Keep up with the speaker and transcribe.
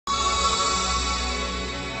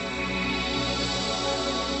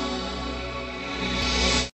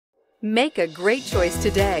Make a great choice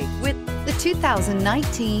today with the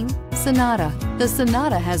 2019 Sonata. The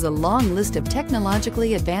Sonata has a long list of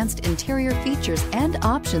technologically advanced interior features and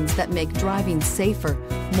options that make driving safer,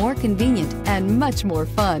 more convenient, and much more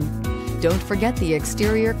fun. Don't forget the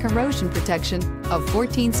exterior corrosion protection, a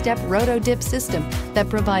 14-step roto-dip system that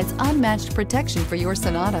provides unmatched protection for your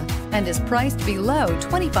Sonata and is priced below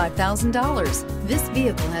 $25,000. This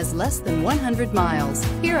vehicle has less than 100 miles.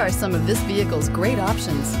 Here are some of this vehicle's great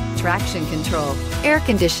options: traction control, air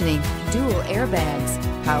conditioning, dual airbags,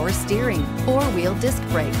 power steering, four-wheel disc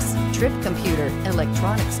brakes, trip computer,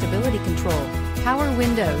 electronic stability control, power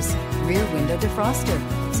windows, rear window defroster,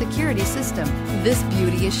 security system. This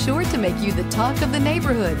beauty is sure to make you the talk of the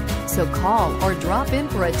neighborhood. So call or drop in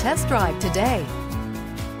for a test drive today.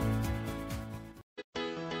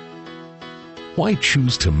 Why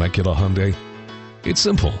choose Temecula Hyundai? It's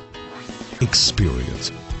simple.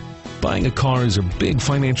 Experience. Buying a car is a big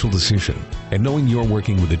financial decision, and knowing you're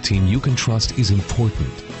working with a team you can trust is important.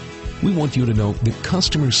 We want you to know that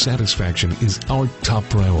customer satisfaction is our top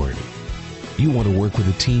priority. You want to work with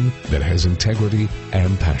a team that has integrity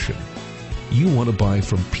and passion. You want to buy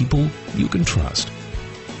from people you can trust.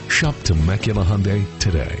 Shop Temecula Hyundai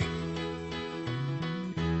today.